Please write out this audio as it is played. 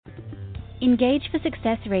Engage for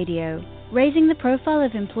Success Radio, raising the profile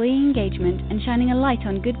of employee engagement and shining a light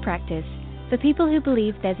on good practice for people who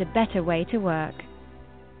believe there's a better way to work.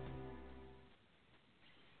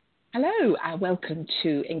 Hello, and welcome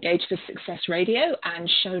to Engage for Success Radio and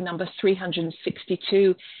show number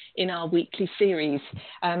 362 in our weekly series.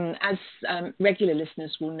 As regular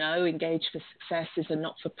listeners will know, Engage for Success is a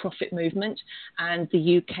not-for-profit movement and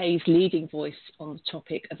the UK's leading voice on the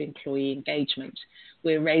topic of employee engagement.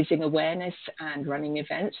 We're raising awareness and running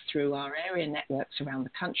events through our area networks around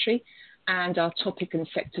the country and our topic and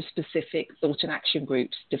sector-specific thought and action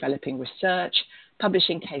groups, developing research,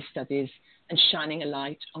 publishing case studies, and shining a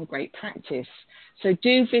light on great practice. So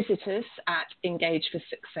do visit us at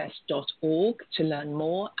engageforsuccess.org to learn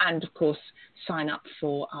more and, of course, sign up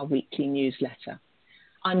for our weekly newsletter.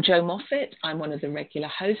 I'm Jo Moffatt. I'm one of the regular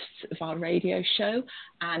hosts of our radio show,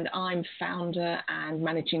 and I'm founder and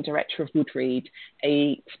managing director of Woodreed,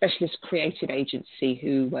 a specialist creative agency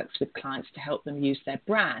who works with clients to help them use their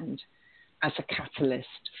brand as a catalyst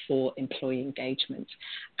for employee engagement.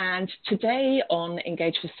 And today on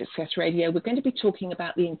Engage for Success Radio, we're going to be talking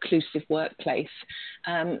about the inclusive workplace.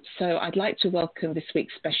 So I'd like to welcome this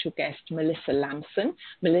week's special guest, Melissa Lamson.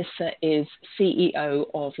 Melissa is CEO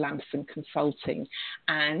of Lamson Consulting,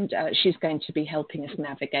 and she's going to be helping us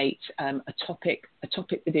navigate a topic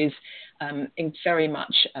that is very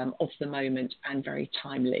much of the moment and very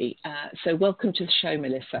timely. So welcome to the show,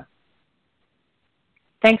 Melissa.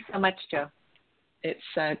 Thanks so much, Jo. It's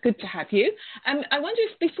good to have you. I wonder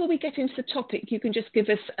if before we get into the topic, you can just give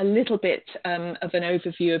us a little bit of an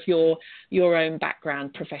overview of your own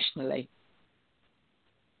background professionally.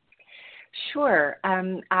 Sure.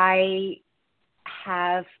 I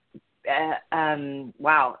have, an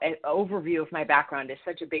overview of my background is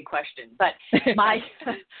such a big question, but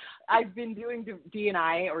I've been doing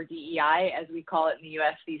D&I or DEI, as we call it in the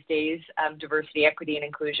U.S. these days, diversity, equity, and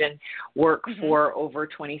inclusion work for over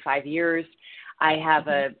 25 years. I have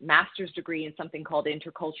a master's degree in something called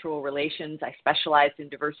Intercultural Relations. I specialized in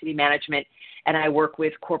diversity management, and I work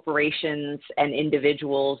with corporations and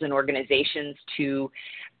individuals and organizations to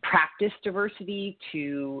practice diversity,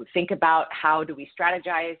 to think about how do we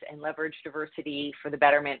strategize and leverage diversity for the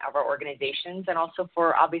betterment of our organizations and also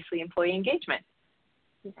for, obviously, employee engagement.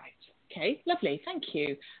 Right. Okay, lovely. Thank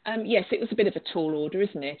you. Yes, it was a bit of a tall order,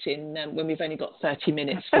 isn't it, when we've only got 30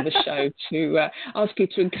 minutes for the show to ask you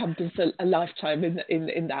to encompass a lifetime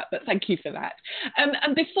in that. But thank you for that.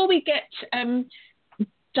 And before we get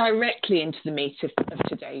directly into the meat of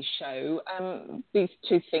today's show, these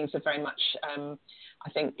two things are very much, I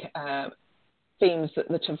think, themes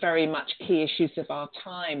that are very much key issues of our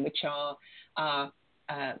time, which are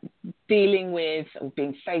dealing with or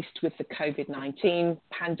being faced with the COVID-19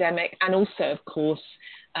 pandemic, and also, of course,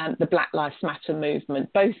 the Black Lives Matter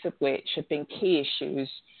movement, both of which have been key issues,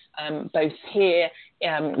 both here,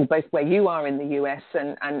 both where you are in the US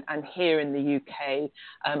and here in the UK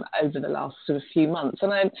over the last sort of few months.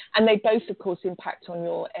 And they both, of course, impact on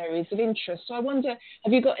your areas of interest. So I wonder,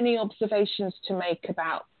 have you got any observations to make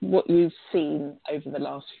about what you've seen over the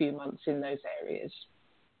last few months in those areas?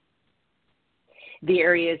 The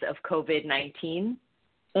areas of COVID-19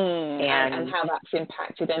 and how that's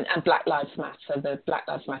impacted, and Black Lives Matter, the Black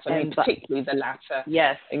Lives Matter, I mean, particularly the latter,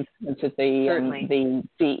 yes, in terms of the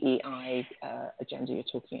DEI agenda you're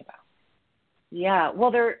talking about. Yeah,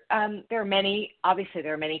 well, there are many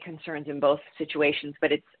concerns in both situations,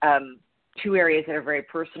 but it's two areas that are very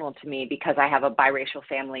personal to me because I have a biracial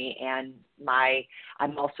family and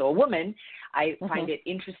I'm also a woman. I find it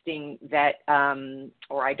interesting that,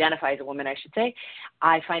 or identify as a woman, I should say,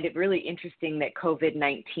 I find it really interesting that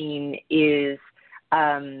COVID-19 is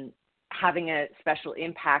having a special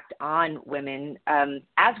impact on women.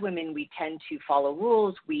 As women, we tend to follow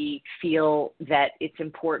rules. We feel that it's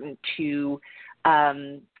important to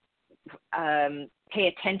pay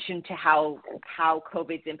attention to how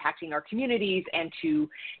COVID's impacting our communities and to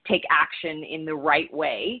take action in the right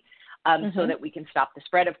way so that we can stop the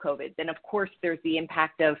spread of COVID. Then, of course, there's the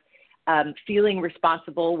impact of feeling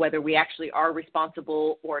responsible, whether we actually are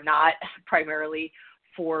responsible or not, primarily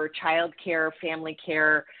for childcare, family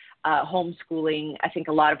care, homeschooling. I think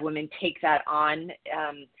a lot of women take that on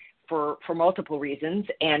for multiple reasons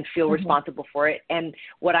and feel responsible for it. And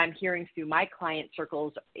what I'm hearing through my client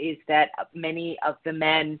circles is that many of the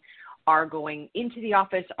men are going into the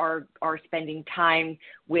office, are spending time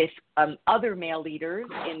with other male leaders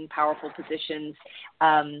in powerful positions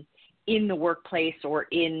in the workplace or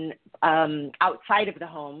in outside of the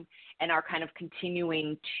home, and are kind of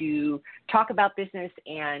continuing to talk about business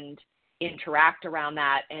and interact around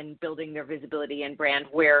that and building their visibility and brand,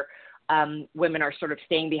 where women are sort of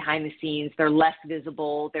staying behind the scenes. They're less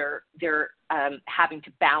visible. They're having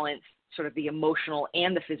to balance sort of the emotional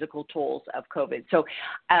and the physical tolls of COVID. So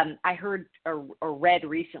I heard or read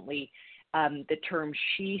recently the term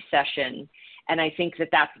she session, and I think that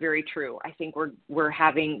that's very true. I think we're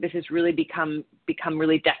having, this has really become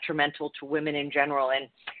really detrimental to women in general, and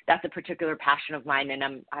that's a particular passion of mine, and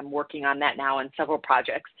I'm working on that now in several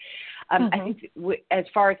projects. I think as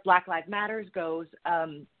far as Black Lives Matters goes,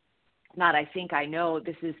 I know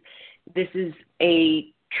this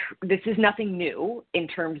is nothing new in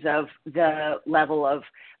terms of the level of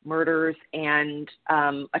murders and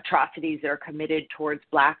atrocities that are committed towards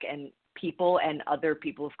Black and people and other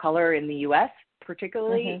people of color in the U.S.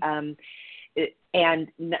 particularly.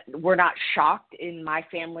 And we're not shocked in my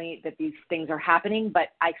family that these things are happening, but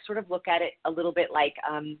I sort of look at it a little bit like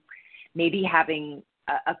maybe having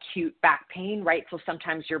acute back pain, right? So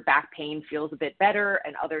sometimes your back pain feels a bit better,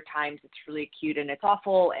 and other times it's really acute and it's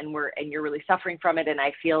awful, and you're really suffering from it. And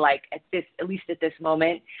I feel like at least at this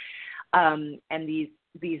moment, and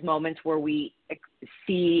these moments where we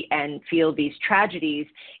see and feel these tragedies,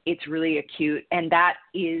 it's really acute, and that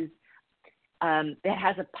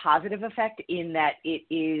has a positive effect in that it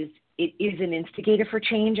is an instigator for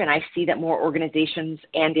change. And I see that more organizations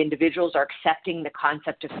and individuals are accepting the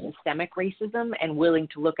concept of systemic racism and willing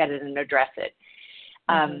to look at it and address it,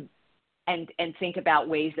 and think about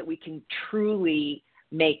ways that we can truly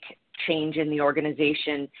make change in the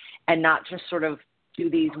organization and not just sort of do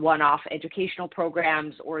these one-off educational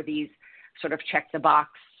programs or these sort of check-the-box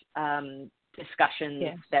discussions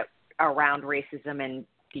that are around racism and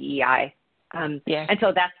DEI. And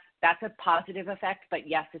so that's a positive effect, but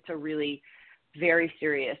yes, it's a really very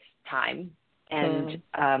serious time, and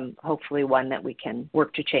hopefully one that we can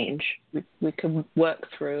work to change. We can work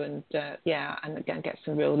through and again get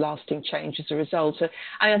some real lasting change as a result. And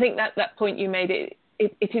I think that point you made,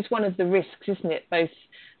 it is one of the risks, isn't it? Both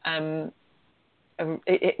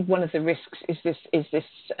one of the risks is this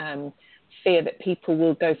fear that people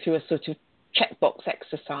will go through a sort of checkbox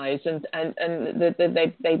exercise and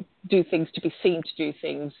they do things to be seen to do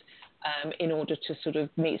things in order to sort of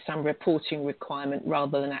meet some reporting requirement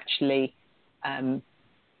rather than actually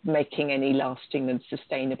making any lasting and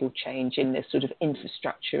sustainable change in this sort of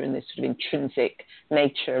infrastructure and this sort of intrinsic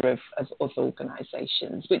nature of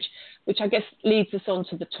organisations, which I guess leads us on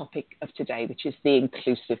to the topic of today, which is the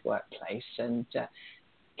inclusive workplace. And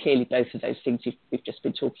clearly both of those things we've just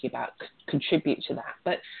been talking about contribute to that.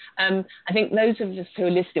 But I think those of us who are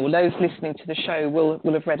listening, or those listening to the show, will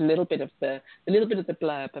have read a little bit of the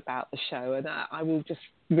blurb about the show, and I will just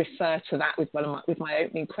refer to that with my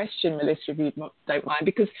opening question, Melissa, if you don't mind,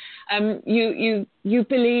 because you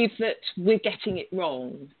believe that we're getting it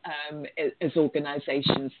wrong as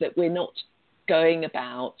organisations, that we're not going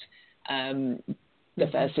about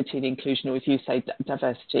diversity and inclusion, or if you say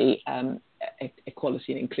diversity,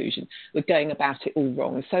 equality and inclusion, we're going about it all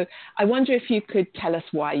wrong. So I wonder if you could tell us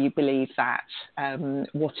why you believe that.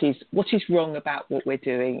 What is wrong about what we're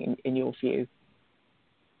doing in your view?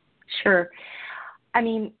 Sure. I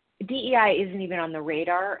mean, DEI isn't even on the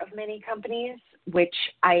radar of many companies, which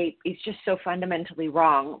is just so fundamentally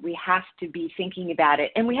wrong. We have to be thinking about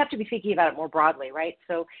it, and we have to be thinking about it more broadly, right?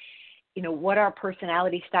 So, what are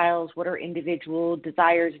personality styles? What are individual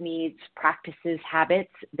desires, needs, practices,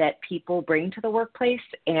 habits that people bring to the workplace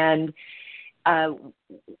and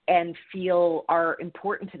feel are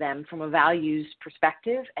important to them from a values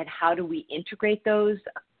perspective? And how do we integrate those,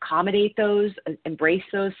 accommodate those, embrace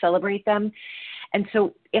those, celebrate them? And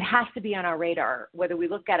so it has to be on our radar, whether we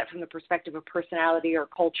look at it from the perspective of personality or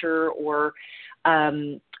culture or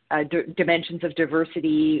dimensions of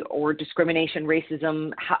diversity or discrimination,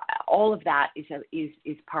 racism. All of that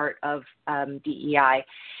is part of DEI.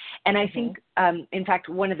 And I think, in fact,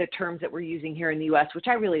 one of the terms that we're using here in the U.S., which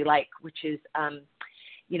I really like, which is,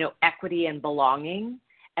 equity and belonging.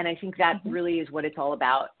 And I think that really is what it's all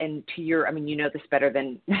about. And you know this better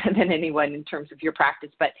than anyone in terms of your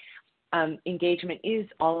practice, but engagement is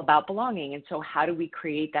all about belonging. And so how do we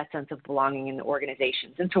create that sense of belonging in the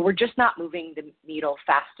organizations? And so we're just not moving the needle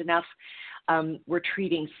fast enough. We're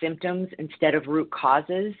treating symptoms instead of root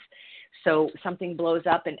causes. So something blows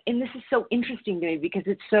up. And this is so interesting to me because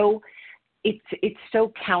it's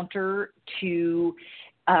so counter to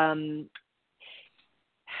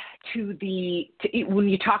when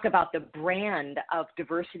you talk about the brand of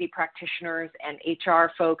diversity practitioners and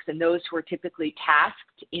HR folks and those who are typically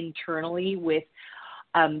tasked internally with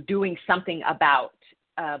doing something about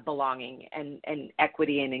belonging and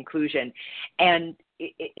equity and inclusion. And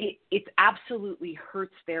it absolutely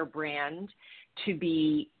hurts their brand to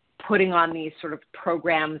be putting on these sort of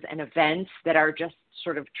programs and events that are just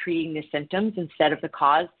sort of treating the symptoms instead of the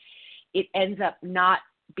cause, it ends up not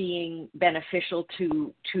being beneficial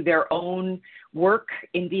to their own work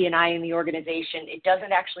in D&I in the organization. It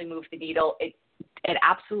doesn't actually move the needle. It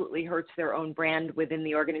absolutely hurts their own brand within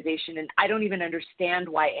the organization. And I don't even understand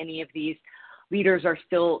why any of these leaders are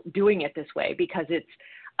still doing it this way, because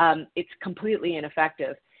it's completely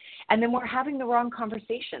ineffective. And then we're having the wrong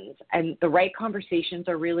conversations, and the right conversations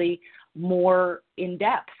are really more in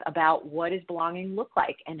depth about what does belonging look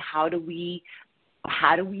like, and how do we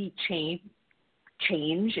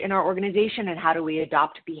change in our organization, and how do we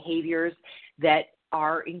adopt behaviors that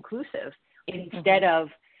are inclusive instead of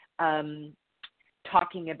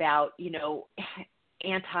talking about,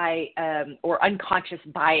 anti or unconscious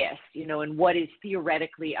bias, and what is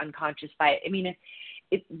theoretically unconscious bias. I mean,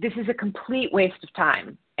 this is a complete waste of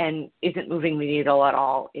time and isn't moving the needle at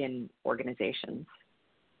all in organizations.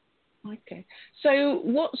 Okay. So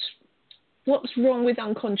what's wrong with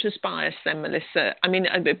unconscious bias then, Melissa? I mean,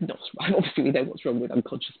 obviously we know what's wrong with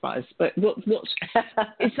unconscious bias, but what's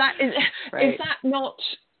is right.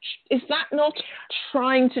 is that not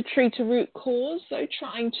trying to treat a root cause? So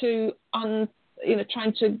trying to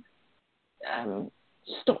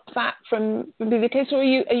stop that from being the case, or are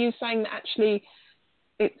you saying that actually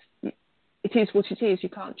it is what it is, you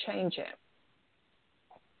can't change it?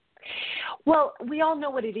 Well, we all know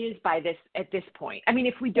what it is at this point. I mean,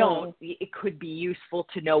 if we don't, it could be useful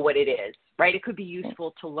to know what it is, right? It could be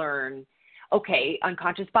useful to learn, okay,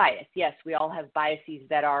 unconscious bias. Yes, we all have biases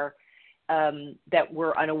that are that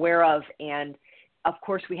we're unaware of, and of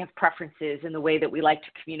course we have preferences in the way that we like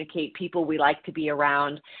to communicate, people we like to be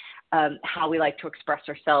around, how we like to express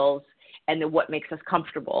ourselves, and what makes us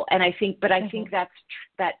comfortable. And I think that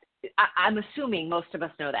I'm assuming most of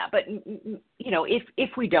us know that, but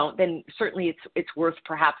if we don't, then certainly it's worth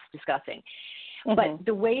perhaps discussing. But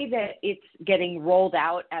the way that it's getting rolled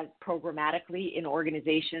out as programmatically in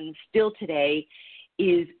organizations still today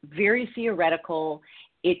is very theoretical.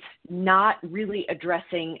 It's not really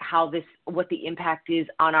addressing what the impact is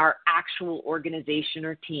on our actual organization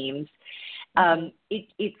or teams.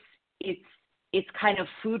 It's kind of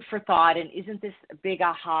food for thought, and isn't this a big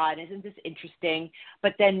aha, and isn't this interesting?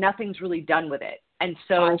 But then nothing's really done with it, and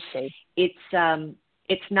so it's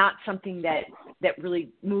not something that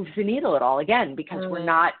really moves the needle at all. Again, because we're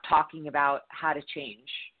not talking about how to change.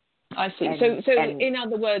 I see. So in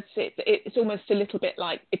other words, it's almost a little bit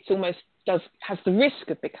like has the risk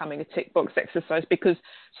of becoming a tick box exercise, because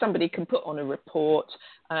somebody can put on a report.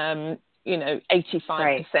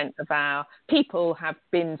 85% of our people have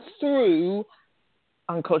been through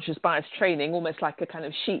unconscious bias training, almost like a kind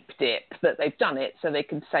of sheep dip, that they've done it, so they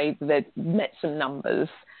can say they've met some numbers.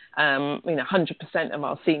 100% of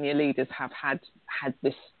our senior leaders have had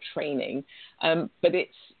this training, but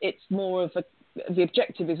it's more of the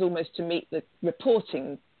objective is almost to meet the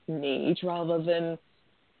reporting need rather than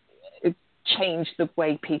change the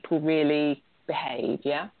way people really behave.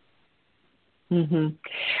 Yeah.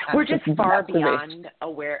 We're just far beyond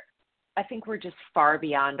aware. I think we're just far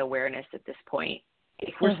beyond awareness at this point.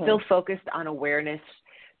 If we're still focused on awareness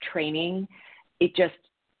training, it just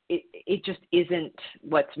isn't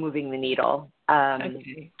what's moving the needle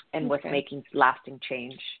and what's making lasting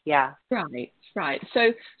change. Yeah. Right.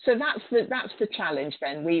 So that's the challenge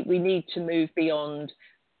then. We need to move beyond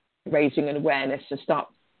raising an awareness and start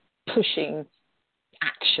pushing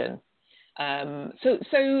action. So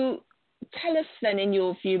tell us then, in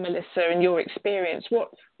your view, Melissa, in your experience, what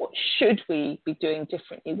should we be doing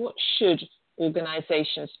differently? What should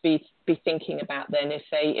organisations be thinking about then if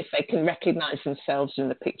they can recognise themselves in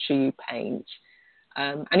the picture you paint?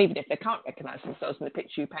 And even if they can't recognise themselves in the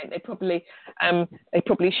picture you paint, they probably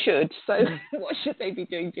should. So what should they be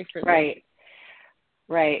doing differently?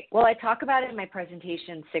 Right. Well, I talk about it in my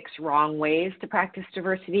presentation, 6 wrong ways to practice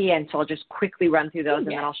diversity, and so I'll just quickly run through those,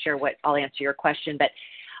 and then I'll answer your question. But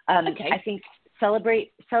I think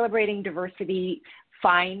celebrating diversity,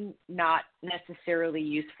 fine, not necessarily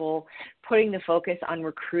useful. Putting the focus on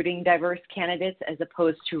recruiting diverse candidates as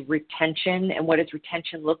opposed to retention, and what does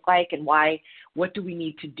retention look like, and what do we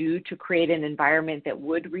need to do to create an environment that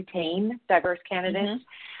would retain diverse candidates.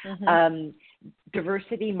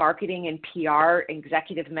 Diversity, marketing, and PR,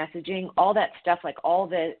 executive messaging, all that stuff, like all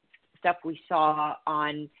the stuff we saw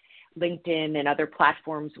on LinkedIn and other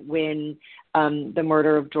platforms when the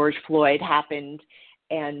murder of George Floyd happened.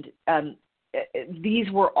 And these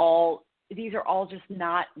are all just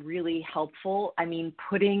not really helpful. I mean,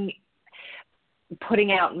 putting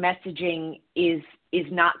out messaging is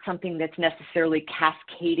not something that's necessarily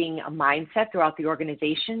cascading a mindset throughout the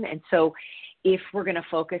organization. And so if we're going to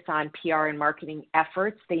focus on PR and marketing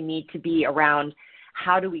efforts, they need to be around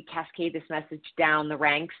how do we cascade this message down the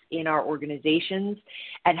ranks in our organizations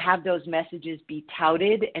and have those messages be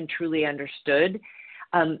touted and truly understood,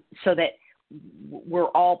 so that we're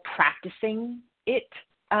all practicing it,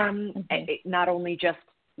 not only just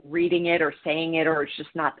reading it or saying it, or it's just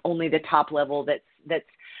not only the top level that's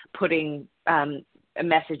putting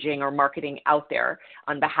messaging or marketing out there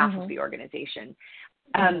on behalf of the organization.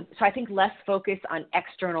 So I think less focus on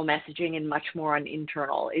external messaging and much more on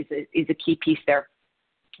internal is a key piece there.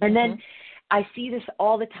 And then I see this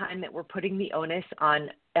all the time that we're putting the onus on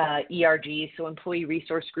ERGs, so employee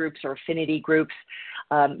resource groups or affinity groups.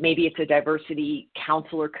 Maybe it's a diversity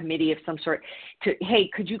council or committee of some sort to, hey,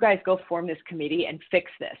 could you guys go form this committee and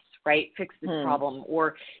fix this, right? Fix this problem.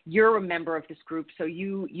 Or you're a member of this group, so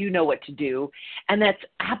you know what to do. And that's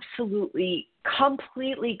absolutely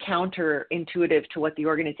completely counterintuitive to what the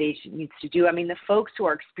organization needs to do. I mean, the folks who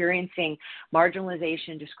are experiencing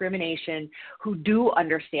marginalization, discrimination, who do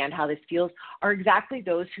understand how this feels, are exactly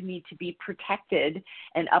those who need to be protected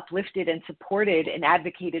and uplifted and supported and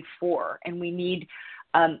advocated for. And we need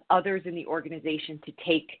others in the organization to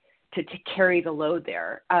carry the load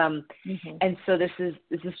there. And so this is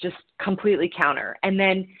just completely counter. And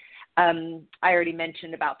then I already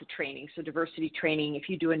mentioned about the training. So diversity training, if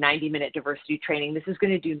you do a 90-minute diversity training, this is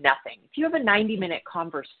going to do nothing. If you have a 90-minute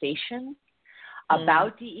conversation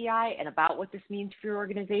about DEI and about what this means for your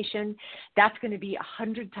organization, that's going to be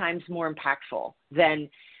 100 times more impactful than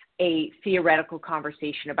a theoretical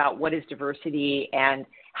conversation about what is diversity and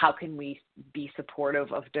how can we be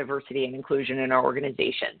supportive of diversity and inclusion in our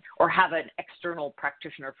organization, or have an external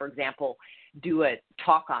practitioner, for example, do a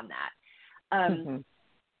talk on that.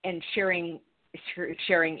 And sharing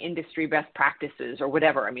industry best practices or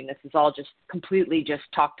whatever. I mean, this is all just completely just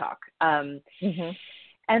talk. And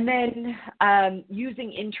then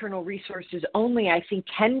using internal resources only, I think,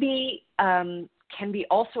 can be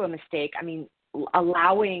also a mistake. I mean,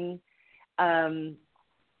 allowing I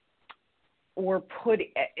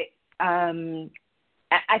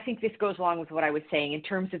think this goes along with what I was saying in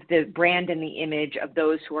terms of the brand and the image of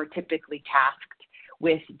those who are typically tasked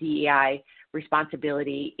with DEI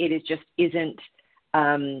responsibility. It isn't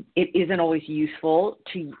always useful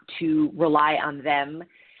to rely on them,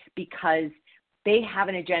 because they have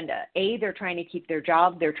an agenda. They're trying to keep their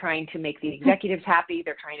job. They're trying to make the executives happy.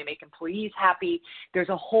 They're trying to make employees happy. There's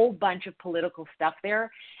a whole bunch of political stuff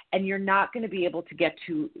there, and you're not going to be able to get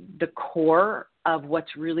to the core of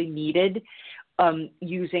what's really needed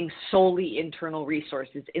using solely internal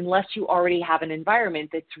resources, unless you already have an environment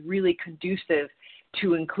that's really conducive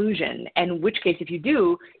to inclusion, and in which case, if you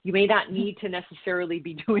do, you may not need to necessarily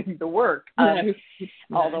be doing the work.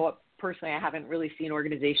 Although personally, I haven't really seen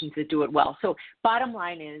organizations that do it well. So bottom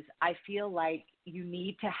line is, I feel like you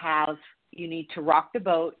need to rock the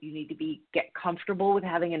boat. You need to get comfortable with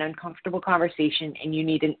having an uncomfortable conversation, and you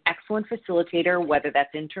need an excellent facilitator, whether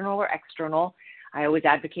that's internal or external. I always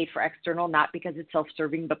advocate for external, not because it's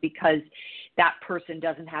self-serving, but because that person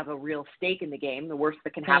doesn't have a real stake in the game. The worst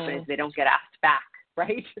that can happen is they don't get asked back.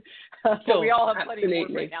 Right? So we all have plenty of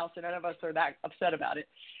work right now, so none of us are that upset about it.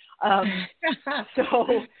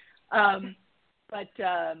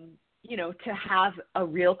 To have a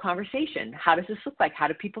real conversation. How does this look like? How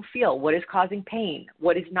do people feel? What is causing pain?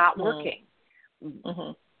 What is not working?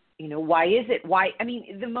 Why is it? I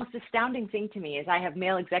mean, the most astounding thing to me is I have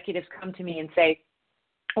male executives come to me and say,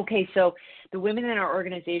 okay, so the women in our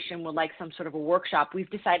organization would like some sort of a workshop. We've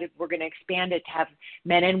decided we're going to expand it to have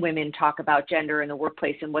men and women talk about gender in the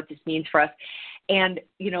workplace and what this means for us. And,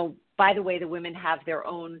 by the way, the women have their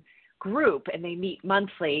own group and they meet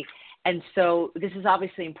monthly. And so this is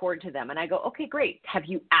obviously important to them. And I go, okay, great. Have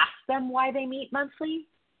you asked them why they meet monthly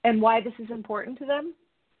and why this is important to them?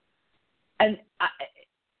 And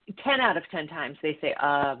 10 out of 10 times they say,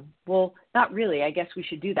 well, not really. I guess we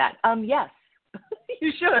should do that. Yes.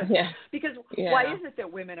 You should, because why is it that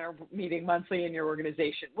women are meeting monthly in your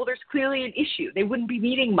organization? Well, there's clearly an issue. They wouldn't be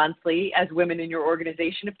meeting monthly as women in your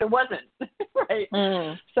organization if there wasn't, right?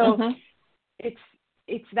 So it's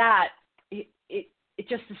that. It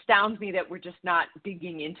just astounds me that we're just not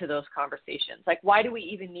digging into those conversations. Like, why do we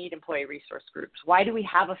even need employee resource groups? Why do we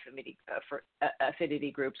have affinity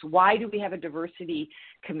groups? Why do we have a diversity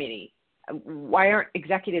committee? Why aren't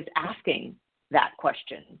executives asking that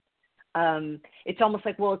question? It's almost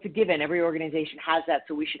like, well, it's a given. Every organization has that,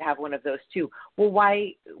 so we should have one of those too. Well,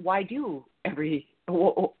 why do every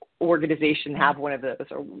organization have one of those,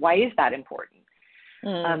 or why is that important?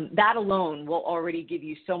 That alone will already give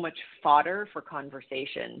you so much fodder for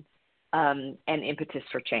conversation and impetus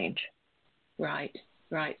for change. Right.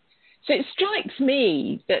 So it strikes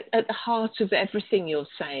me that at the heart of everything you're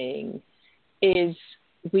saying is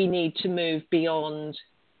we need to move beyond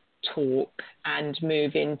talk and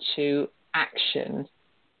move into action,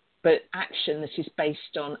 but action that is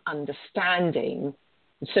based on understanding.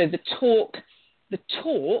 So the talk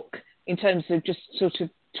in terms of just sort of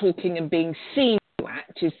talking and being seen to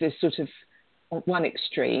act is this sort of one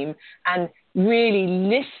extreme, and really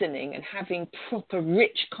listening and having proper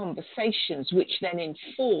rich conversations which then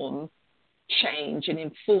inform change and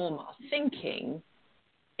inform our thinking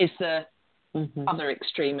is the other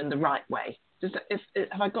extreme and the right way.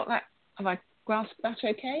 Have I got that? Have I grasped that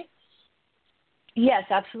okay? Yes,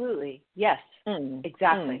 absolutely. Yes,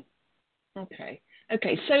 exactly. Okay.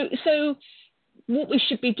 So what we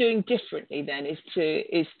should be doing differently then is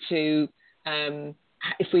to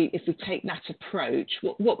if we take that approach,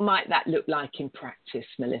 what might that look like in practice,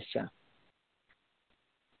 Melissa?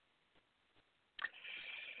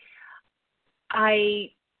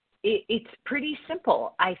 It's pretty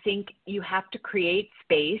simple. I think you have to create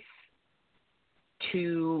space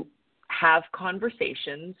to have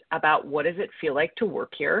conversations about what does it feel like to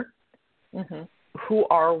work here? Mm-hmm. Who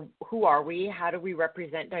are we? How do we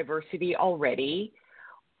represent diversity already?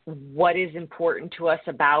 What is important to us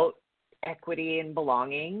about equity and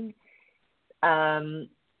belonging?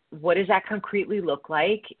 What does that concretely look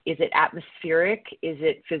like? Is it atmospheric? Is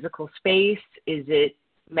it physical space? Is it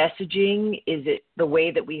messaging? Is it the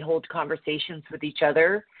way that we hold conversations with each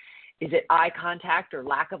other? Is it eye contact or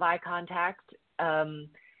lack of eye contact?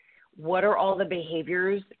 What are all the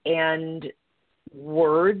behaviors and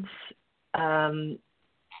words that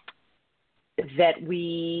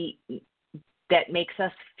makes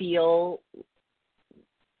us feel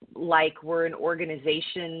like we're an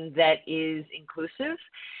organization that is inclusive,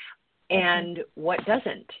 and what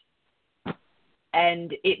doesn't?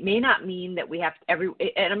 And it may not mean that we have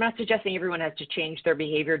and I'm not suggesting everyone has to change their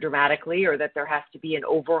behavior dramatically or that there has to be an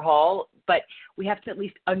overhaul, but we have to at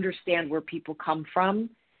least understand where people come from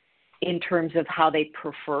in terms of how they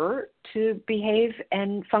prefer to behave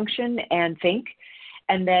and function and think,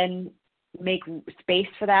 and then make space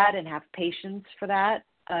for that and have patience for that.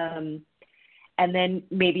 And then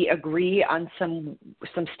maybe agree on some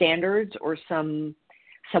standards or some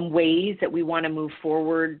ways that we want to move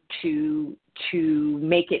forward to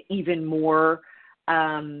make it even more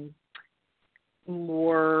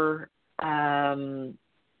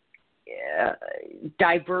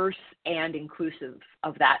diverse and inclusive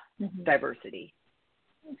of that diversity.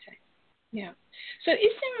 Okay. Yeah. So is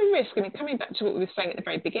there a risk, I mean, coming back to what we were saying at the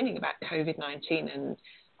very beginning about COVID-19 and,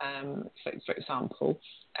 for example,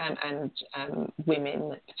 and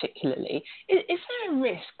women particularly, is there a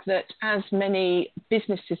risk that as many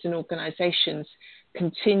businesses and organisations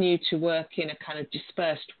continue to work in a kind of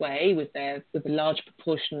dispersed way with a large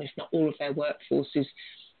proportion, if not all of their workforces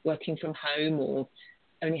working from home or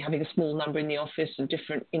only having a small number in the office and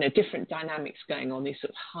different dynamics going on, these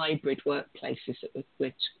sort of hybrid workplaces that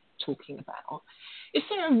we're talking about, is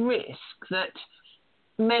there a risk that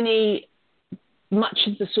much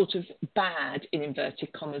of the sort of bad, in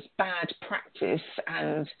inverted commas, bad practice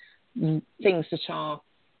and things that are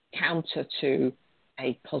counter to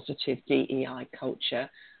a positive DEI culture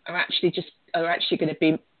are actually going to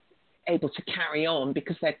be able to carry on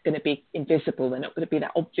because they're going to be invisible, they're not going to be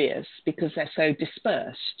that obvious because they're so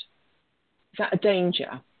dispersed? Is that a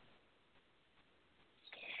danger?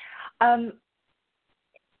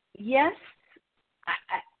 Yes.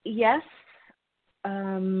 Yes.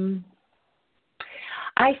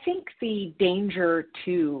 I think the danger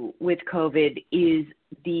too with COVID is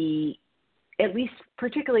at least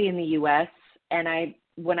particularly in the U.S., and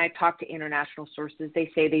when I talk to international sources,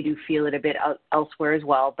 they say they do feel it a bit elsewhere as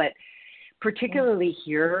well, but particularly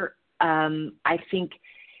here, I think,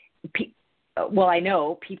 I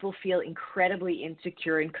know people feel incredibly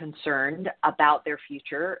insecure and concerned about their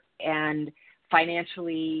future and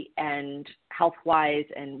financially and health-wise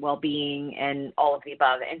and well-being and all of the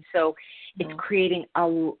above. And so it's creating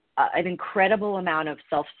an incredible amount of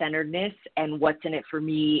self-centeredness and what's in it for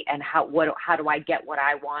me and how do I get what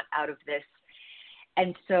I want out of this.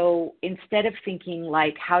 And so instead of thinking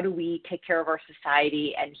like, how do we take care of our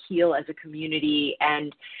society and heal as a community?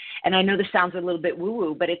 And I know this sounds a little bit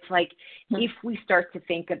woo-woo, but it's like if we start to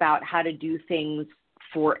think about how to do things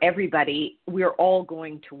for everybody, we're all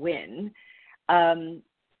going to win.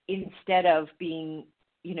 Instead of being,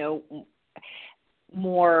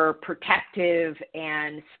 more protective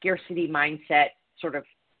and scarcity mindset sort of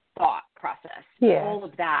thought process. Yeah. All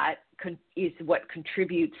of that is what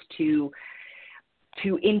contributes to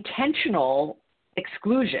intentional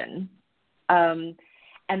exclusion, and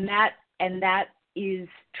that is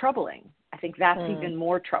troubling. I think that's even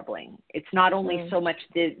more troubling. It's not only so much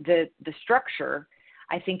the structure.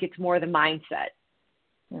 I think it's more the mindset.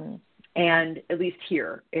 And at least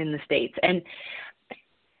here in the States. And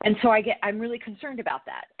so I'm really concerned about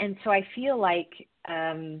that. And so I feel like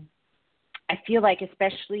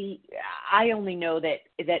especially, I only know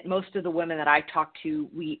that most of the women that I talk to,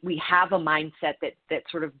 we have a mindset that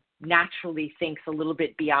sort of naturally thinks a little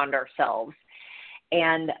bit beyond ourselves.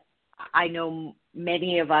 And I know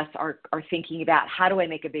many of us are thinking about, how do I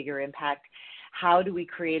make a bigger impact? How do we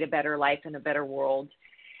create a better life and a better world?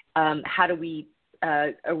 How do we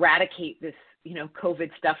eradicate this,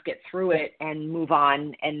 COVID stuff, get through it and move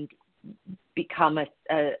on and become a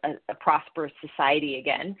prosperous society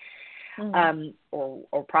again,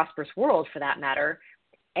 or prosperous world for that matter.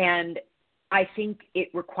 And I think it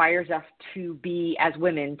requires us to be, as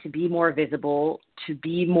women, to be more visible, to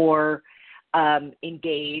be more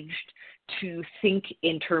engaged, to think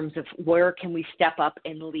in terms of where can we step up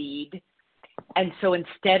and lead. And so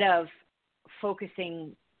instead of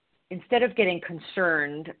getting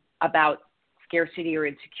concerned about scarcity or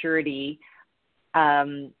insecurity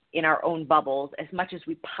in our own bubbles, as much as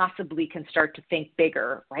we possibly can start to think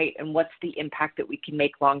bigger, right? And what's the impact that we can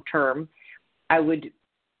make long term? I would,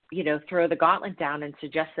 throw the gauntlet down and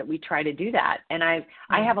suggest that we try to do that. And I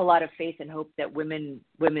have a lot of faith and hope that women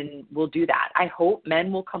will do that. I hope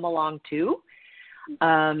men will come along too.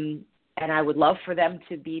 And I would love for them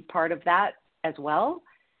to be part of that as well.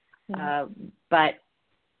 But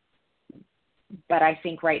I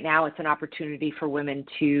think right now it's an opportunity for women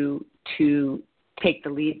to take the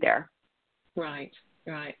lead there. Right.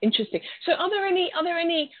 Interesting. So are there any,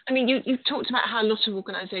 I mean, you've talked about how a lot of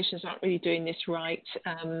organisations aren't really doing this right.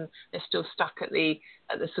 They're still stuck at the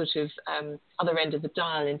sort of other end of the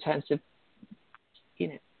dial in terms of,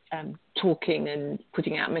 talking and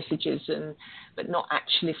putting out messages, but not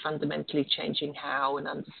actually fundamentally changing how and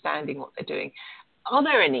understanding what they're doing. Are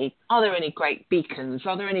there any great beacons?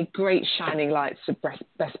 Are there any great shining lights of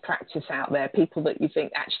best practice out there? People that you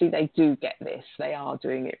think actually they do get this, they are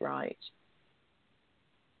doing it right,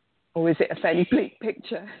 or is it a fairly bleak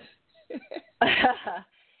picture?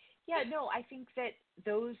 Yeah, no, I think that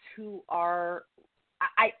those who are,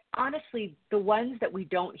 I honestly, the ones that we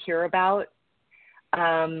don't hear about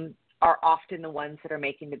are often the ones that are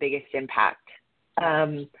making the biggest impact.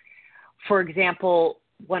 For example,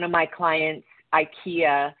 one of my clients,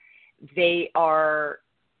 IKEA, they are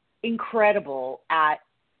incredible at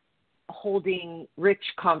holding rich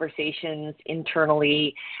conversations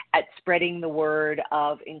internally, at spreading the word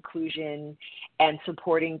of inclusion and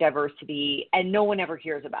supporting diversity, and no one ever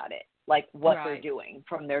hears about it, like what they're doing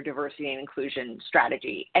from their diversity and inclusion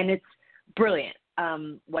strategy. And it's brilliant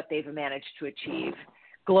what they've managed to achieve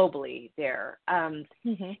globally there. And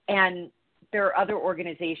there are other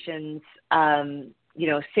organizations,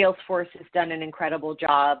 Salesforce has done an incredible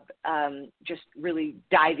job just really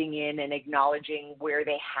diving in and acknowledging where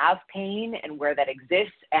they have pain and where that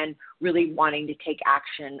exists, and really wanting to take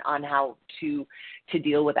action on how to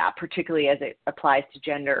deal with that, particularly as it applies to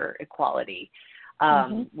gender equality,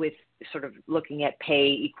 with sort of looking at pay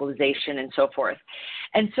equalization and so forth.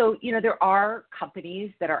 And so, there are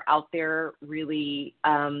companies that are out there really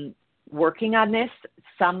working on this,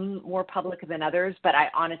 some more public than others, but I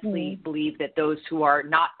honestly believe that those who are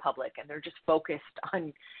not public and they're just focused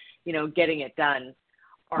on, getting it done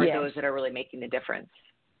are those that are really making the difference.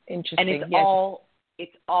 Interesting. And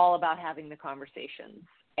it's all about having the conversations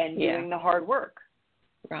and doing the hard work.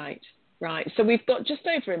 Right. So we've got just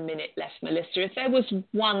over a minute left, Melissa. If there was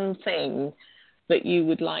one thing that you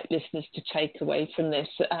would like listeners to take away from this,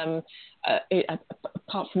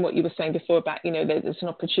 apart from what you were saying before about, there's an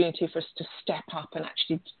opportunity for us to step up and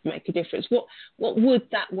actually make a difference, what would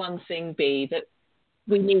that one thing be that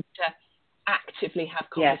we need to actively have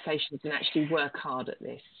conversations and actually work hard at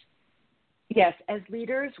this? Yes, as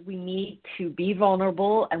leaders, we need to be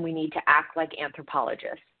vulnerable and we need to act like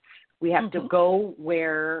anthropologists. We have to go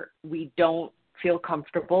where we don't feel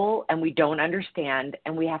comfortable and we don't understand,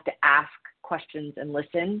 and we have to ask questions and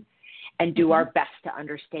listen and do our best to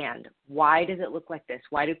understand. Why does it look like this?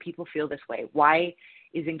 Why do people feel this way? Why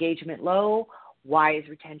is engagement low? Why is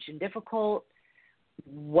retention difficult?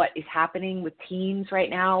 What is happening with teams right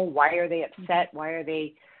now? Why are they upset? Why are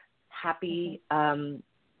they happy?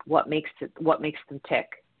 What makes them tick?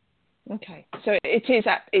 Okay, so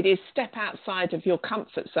it is step outside of your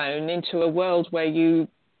comfort zone into a world where you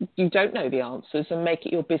don't know the answers, and make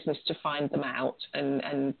it your business to find them out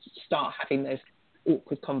and start having those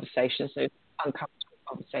awkward conversations, those uncomfortable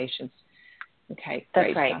conversations. Okay,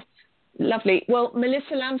 that's right. Lovely. Well,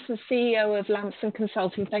 Melissa Lamson, CEO of Lamson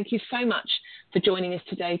Consulting, thank you so much for joining us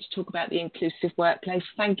today to talk about the inclusive workplace.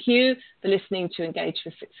 Thank you for listening to Engage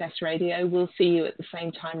for Success Radio. We'll see you at the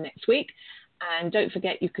same time next week. And don't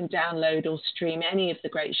forget, you can download or stream any of the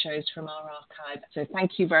great shows from our archive. So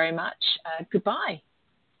thank you very much. Goodbye.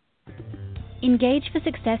 Engage for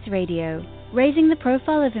Success Radio, raising the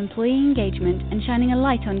profile of employee engagement and shining a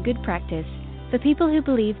light on good practice for people who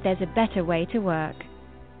believe there's a better way to work.